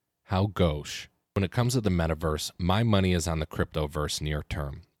avatar. How gauche. When it comes to the metaverse, my money is on the Cryptoverse near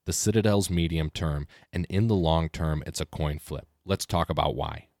term, the Citadel's medium term, and in the long term, it's a coin flip. Let's talk about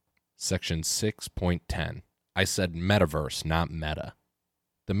why. Section 6.10. I said metaverse, not meta.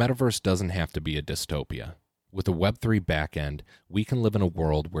 The metaverse doesn't have to be a dystopia. With a Web3 backend, we can live in a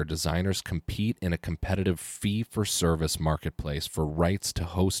world where designers compete in a competitive fee-for-service marketplace for rights to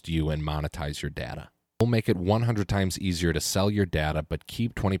host you and monetize your data. We'll make it 100 times easier to sell your data but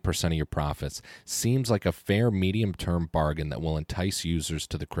keep 20% of your profits. Seems like a fair medium-term bargain that will entice users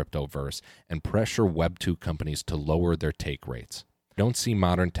to the Cryptoverse and pressure Web2 companies to lower their take rates. I don't see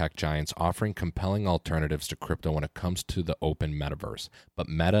modern tech giants offering compelling alternatives to crypto when it comes to the open metaverse, but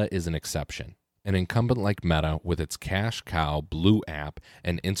Meta is an exception. An incumbent like Meta, with its cash cow Blue app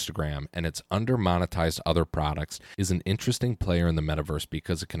and Instagram and its under-monetized other products, is an interesting player in the metaverse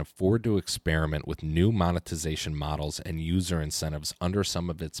because it can afford to experiment with new monetization models and user incentives under some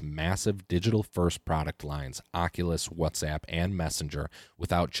of its massive digital-first product lines, Oculus, WhatsApp, and Messenger,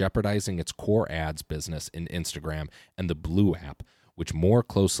 without jeopardizing its core ads business in Instagram and the Blue app, which more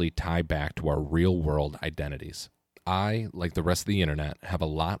closely tie back to our real-world identities. I, like the rest of the internet, have a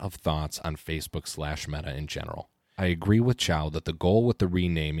lot of thoughts on Facebook/Meta in general. I agree with Chow that the goal with the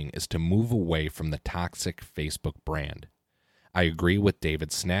renaming is to move away from the toxic Facebook brand. I agree with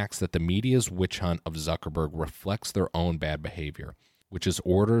David Snacks that the media's witch hunt of Zuckerberg reflects their own bad behavior, which is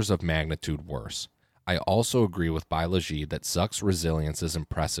orders of magnitude worse. I also agree with Bailaji that Zuck's resilience is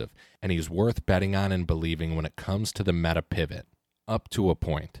impressive, and he's worth betting on and believing when it comes to the meta pivot, up to a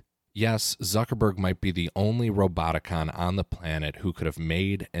point. Yes, Zuckerberg might be the only roboticon on the planet who could have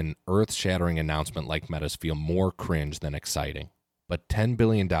made an earth-shattering announcement like Meta's feel more cringe than exciting. But $10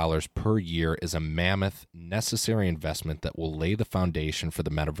 billion per year is a mammoth, necessary investment that will lay the foundation for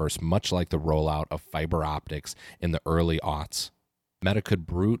the metaverse, much like the rollout of fiber optics in the early aughts. Meta could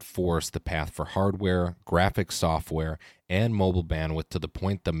brute force the path for hardware, graphics software, and mobile bandwidth to the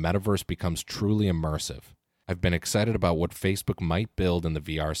point the metaverse becomes truly immersive. I've been excited about what Facebook might build in the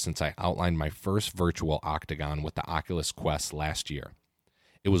VR since I outlined my first virtual octagon with the Oculus Quest last year.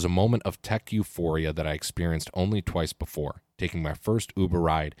 It was a moment of tech euphoria that I experienced only twice before, taking my first Uber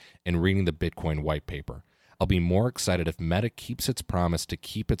ride and reading the Bitcoin white paper. I'll be more excited if Meta keeps its promise to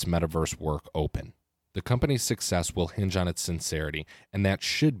keep its metaverse work open. The company's success will hinge on its sincerity, and that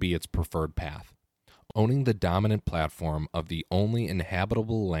should be its preferred path. Owning the dominant platform of the only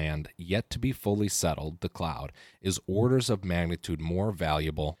inhabitable land yet to be fully settled, the cloud, is orders of magnitude more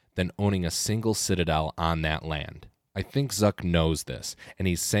valuable than owning a single citadel on that land. I think Zuck knows this, and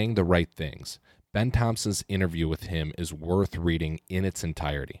he's saying the right things. Ben Thompson's interview with him is worth reading in its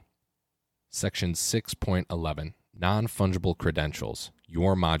entirety. Section 6.11, Non-Fungible Credentials,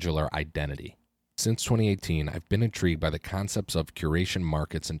 Your Modular Identity. Since 2018, I've been intrigued by the concepts of curation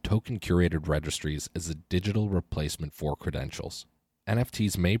markets and token-curated registries as a digital replacement for credentials.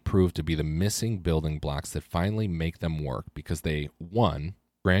 NFTs may prove to be the missing building blocks that finally make them work because they, 1,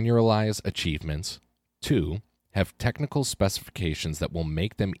 granularize achievements, 2, have technical specifications that will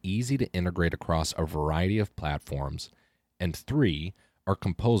make them easy to integrate across a variety of platforms, and 3, are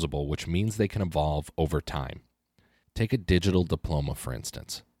composable, which means they can evolve over time. Take a digital diploma, for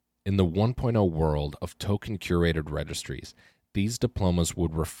instance. In the 1.0 world of token-curated registries, these diplomas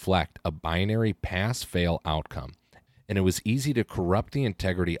would reflect a binary pass-fail outcome, and it was easy to corrupt the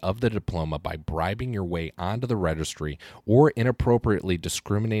integrity of the diploma by bribing your way onto the registry or inappropriately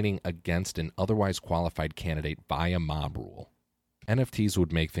discriminating against an otherwise qualified candidate via mob rule. NFTs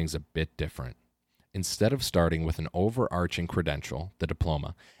would make things a bit different. Instead of starting with an overarching credential, the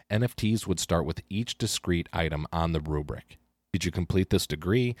diploma, NFTs would start with each discrete item on the rubric. Did you complete this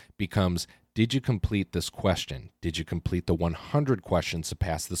degree becomes, did you complete this question? Did you complete the 100 questions to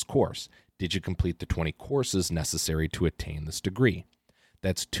pass this course? Did you complete the 20 courses necessary to attain this degree?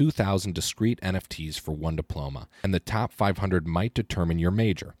 That's 2,000 discrete NFTs for one diploma, and the top 500 might determine your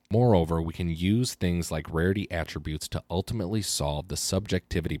major. Moreover, we can use things like rarity attributes to ultimately solve the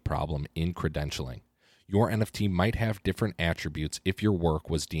subjectivity problem in credentialing. Your NFT might have different attributes if your work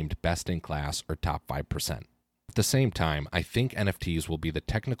was deemed best in class or top 5%. At the same time, I think NFTs will be the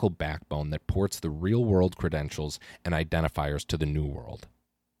technical backbone that ports the real-world credentials and identifiers to the new world.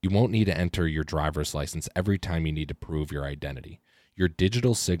 You won't need to enter your driver's license every time you need to prove your identity. Your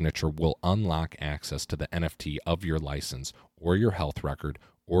digital signature will unlock access to the NFT of your license or your health record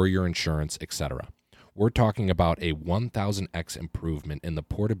or your insurance, etc. We're talking about a 1000x improvement in the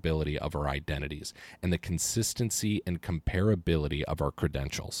portability of our identities and the consistency and comparability of our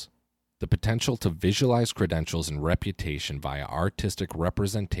credentials. The potential to visualize credentials and reputation via artistic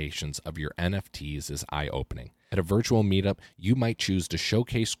representations of your NFTs is eye-opening. At a virtual meetup, you might choose to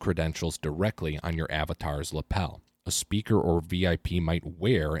showcase credentials directly on your avatar's lapel. A speaker or VIP might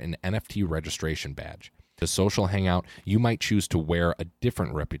wear an NFT registration badge. At a social hangout, you might choose to wear a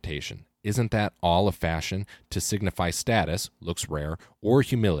different reputation. Isn't that all a fashion to signify status, looks rare, or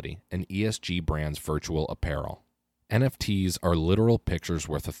humility, an ESG brand's virtual apparel? NFTs are literal pictures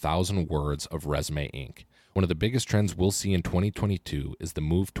worth 1,000 words of resume ink. One of the biggest trends we'll see in 2022 is the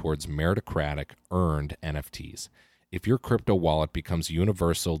move towards meritocratic, earned NFTs. If your crypto wallet becomes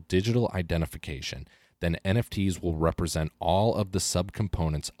universal digital identification, then NFTs will represent all of the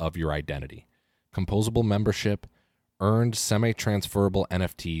subcomponents of your identity. Composable membership, earned semi-transferable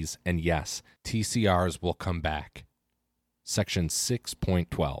NFTs, and yes, TCRs will come back. Section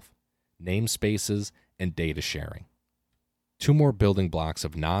 6.12, Namespaces and Data Sharing. Two more building blocks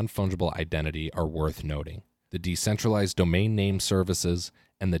of non-fungible identity are worth noting: the decentralized domain name services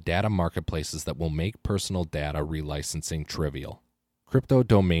and the data marketplaces that will make personal data relicensing trivial. Crypto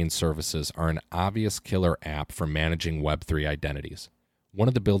domain services are an obvious killer app for managing Web3 identities. One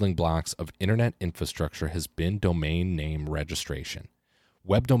of the building blocks of internet infrastructure has been domain name registration.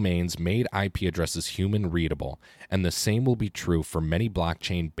 Web domains made IP addresses human readable, and the same will be true for many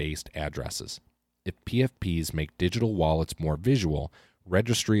blockchain-based addresses. If PFPs make digital wallets more visual,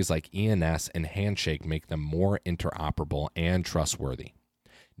 registries like ENS and Handshake make them more interoperable and trustworthy.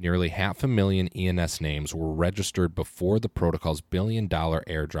 Nearly 500,000 ENS names were registered before the protocol's billion-dollar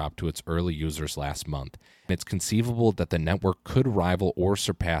airdrop to its early users last month, and it's conceivable that the network could rival or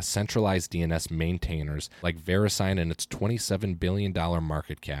surpass centralized DNS maintainers like VeriSign and its $27 billion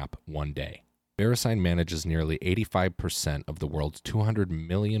market cap one day. VeriSign manages nearly 85% of the world's 200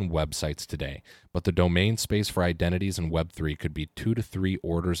 million websites today, but the domain space for identities in Web3 could be 2 to 3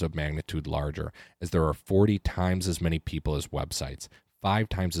 orders of magnitude larger, as there are 40 times as many people as websites, 5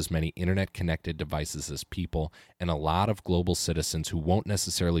 times as many internet-connected devices as people, and a lot of global citizens who won't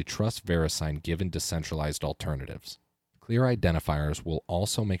necessarily trust VeriSign given decentralized alternatives. Clear identifiers will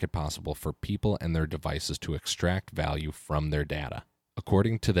also make it possible for people and their devices to extract value from their data.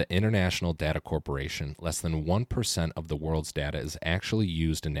 According to the International Data Corporation, less than 1% of the world's data is actually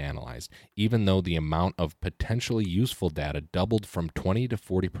used and analyzed, even though the amount of potentially useful data doubled from 20 to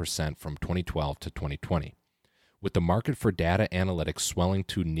 40% from 2012 to 2020. With the market for data analytics swelling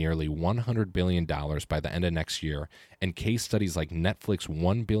to nearly $100 billion by the end of next year, and case studies like Netflix's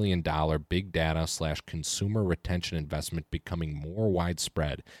 $1 billion big data/consumer retention investment becoming more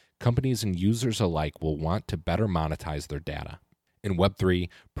widespread, companies and users alike will want to better monetize their data. In Web3,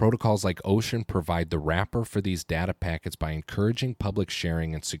 protocols like Ocean provide the wrapper for these data packets by encouraging public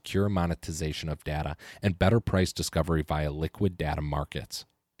sharing and secure monetization of data and better price discovery via liquid data markets.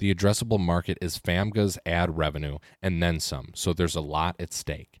 The addressable market is FAMGA's ad revenue and then some, so there's a lot at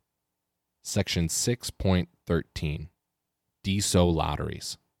stake. Section 6.13, DeSo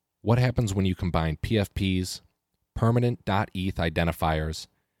Lotteries. What happens when you combine PFPs, permanent.eth identifiers,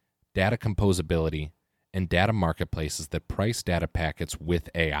 data composability, and data marketplaces that price data packets with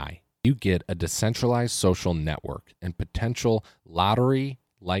AI? You get a decentralized social network and potential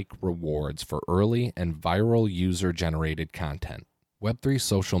lottery-like rewards for early and viral user-generated content. Web3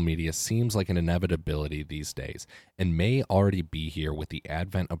 social media seems like an inevitability these days and may already be here with the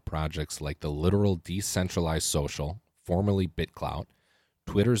advent of projects like the literal Decentralized Social, formerly BitClout,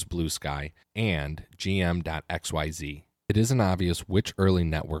 Twitter's Blue Sky, and GM.xyz. It isn't obvious which early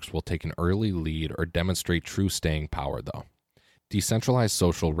networks will take an early lead or demonstrate true staying power, though. Decentralized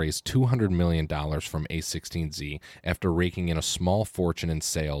Social raised $200 million from A16Z after raking in a small fortune in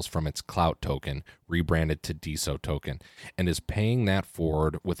sales from its Clout token, rebranded to DeSo token, and is paying that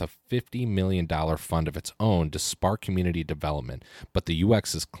forward with a $50 million fund of its own to spark community development, but the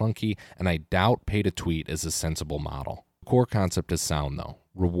UX is clunky, and I doubt pay-to-tweet is a sensible model. The core concept is sound, though.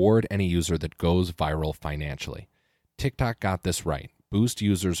 Reward any user that goes viral financially. TikTok got this right. Boost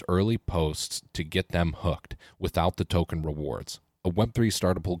users' early posts to get them hooked without the token rewards. A Web3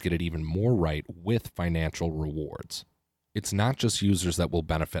 startup will get it even more right with financial rewards. It's not just users that will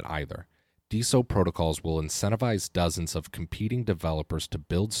benefit either. DeSo protocols will incentivize dozens of competing developers to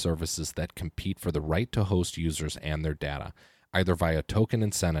build services that compete for the right to host users and their data, either via token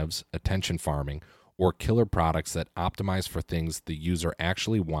incentives, attention farming, or killer products that optimize for things the user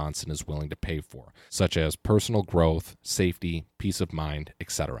actually wants and is willing to pay for, such as personal growth, safety, peace of mind,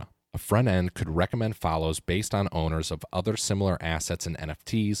 etc. A front end could recommend follows based on owners of other similar assets and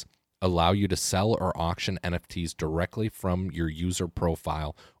NFTs, allow you to sell or auction NFTs directly from your user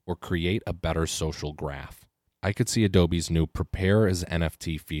profile, or create a better social graph. I could see Adobe's new Prepare as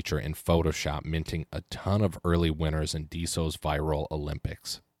NFT feature in Photoshop minting a ton of early winners in DeSo's viral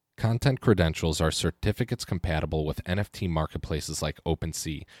Olympics. Content credentials are certificates compatible with NFT marketplaces like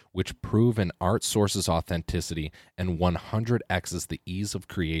OpenSea, which prove an art source's authenticity and 100x's the ease of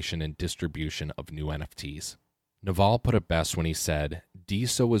creation and distribution of new NFTs. Naval put it best when he said,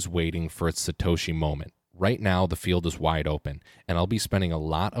 DeSo is waiting for its Satoshi moment. Right now, the field is wide open, and I'll be spending a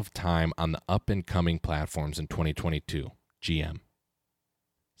lot of time on the up-and-coming platforms in 2022. GM.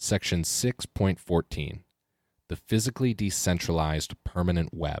 Section 6.14. The physically decentralized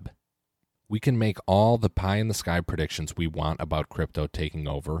permanent web. We can make all the pie-in-the-sky predictions we want about crypto taking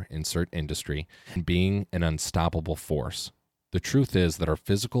over, insert industry, and being an unstoppable force. The truth is that our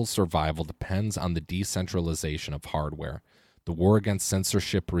physical survival depends on the decentralization of hardware. The war against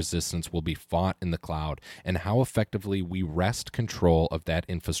censorship resistance will be fought in the cloud, and how effectively we wrest control of that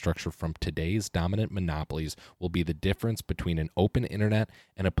infrastructure from today's dominant monopolies will be the difference between an open internet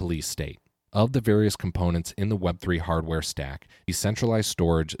and a police state. Of the various components in the Web3 hardware stack, decentralized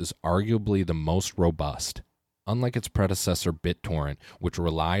storage is arguably the most robust. Unlike its predecessor BitTorrent, which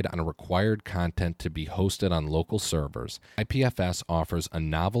relied on required content to be hosted on local servers, IPFS offers a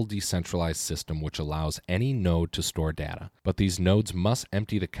novel decentralized system which allows any node to store data. But these nodes must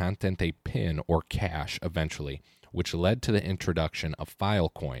empty the content they pin or cache eventually, which led to the introduction of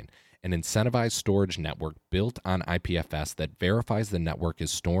Filecoin, an incentivized storage network built on IPFS that verifies the network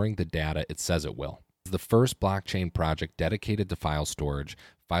is storing the data it says it will. As the first blockchain project dedicated to file storage,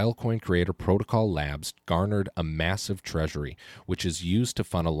 Filecoin creator Protocol Labs garnered a massive treasury, which is used to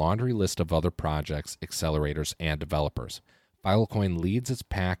fund a laundry list of other projects, accelerators, and developers. Filecoin leads its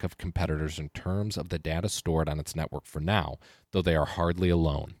pack of competitors in terms of the data stored on its network for now, though they are hardly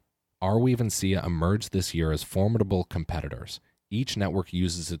alone. Arweave and Sia emerged this year as formidable competitors. Each network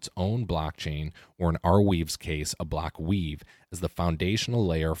uses its own blockchain, or in Arweave's case, a block weave, as the foundational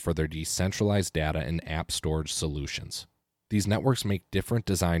layer for their decentralized data and app storage solutions. These networks make different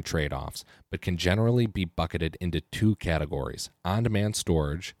design trade-offs, but can generally be bucketed into two categories: on-demand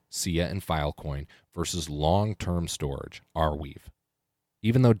storage, Sia and Filecoin, versus long-term storage, Arweave.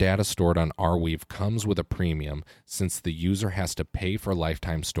 Even though data stored on Arweave comes with a premium, since the user has to pay for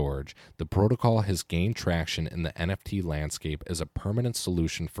lifetime storage, the protocol has gained traction in the NFT landscape as a permanent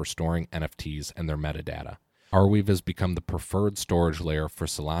solution for storing NFTs and their metadata. Arweave has become the preferred storage layer for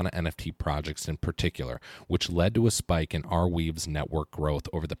Solana NFT projects in particular, which led to a spike in Arweave's network growth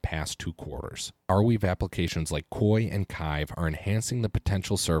over the past 2 quarters. Arweave applications like Koi and Kive are enhancing the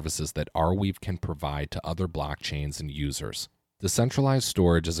potential services that Arweave can provide to other blockchains and users. Decentralized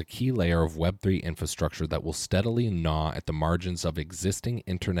storage is a key layer of Web3 infrastructure that will steadily gnaw at the margins of existing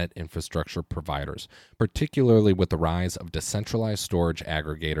internet infrastructure providers, particularly with the rise of decentralized storage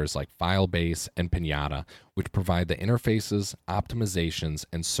aggregators like Firebase and Pinata, which provide the interfaces, optimizations,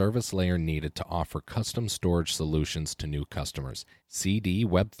 and service layer needed to offer custom storage solutions to new customers. CD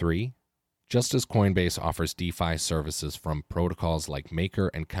Web3? Just as Coinbase offers DeFi services from protocols like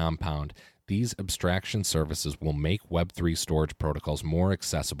Maker and Compound, these abstraction services will make Web3 storage protocols more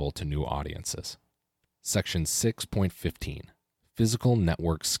accessible to new audiences. Section 6.15. Physical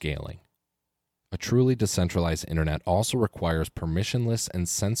network scaling. A truly decentralized internet also requires permissionless and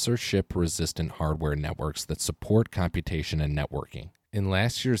censorship-resistant hardware networks that support computation and networking. In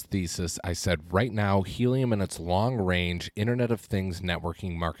last year's thesis, I said right now, Helium and its long-range Internet of Things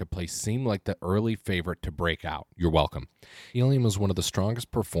networking marketplace seem like the early favorite to break out. You're welcome. Helium is one of the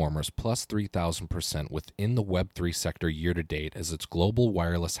strongest performers, plus 3,000% within the Web3 sector year to date, as its global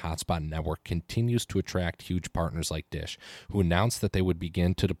wireless hotspot network continues to attract huge partners like Dish, who announced that they would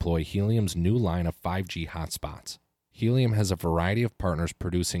begin to deploy Helium's new line of 5G hotspots. Helium has a variety of partners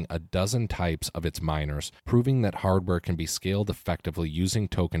producing a dozen types of its miners, proving that hardware can be scaled effectively using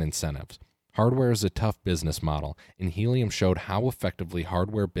token incentives. Hardware is a tough business model, and Helium showed how effectively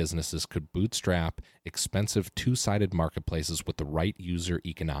hardware businesses could bootstrap expensive two-sided marketplaces with the right user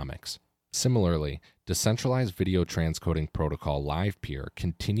economics. Similarly, decentralized video transcoding protocol LivePeer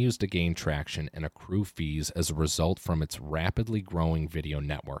continues to gain traction and accrue fees as a result from its rapidly growing video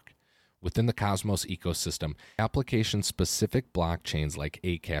network. Within the Cosmos ecosystem, application-specific blockchains like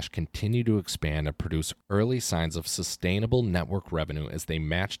Akash continue to expand and produce early signs of sustainable network revenue as they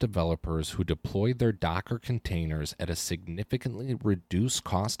match developers who deploy their Docker containers at a significantly reduced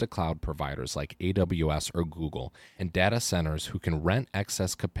cost to cloud providers like AWS or Google, and data centers who can rent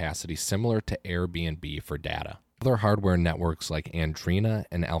excess capacity similar to Airbnb for data. Other hardware networks like Andrina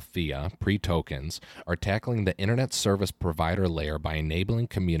and Althea, pre-tokens, are tackling the internet service provider layer by enabling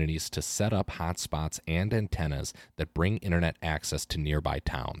communities to set up hotspots and antennas that bring internet access to nearby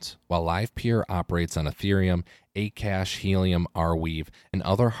towns. While LivePeer operates on Ethereum, Akash, Helium, Arweave, and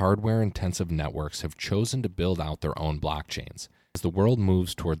other hardware-intensive networks have chosen to build out their own blockchains. As the world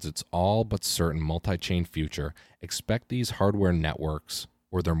moves towards its all but certain multi-chain future, expect these hardware networks,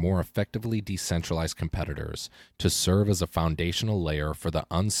 or their more effectively decentralized competitors, to serve as a foundational layer for the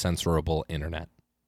uncensorable internet.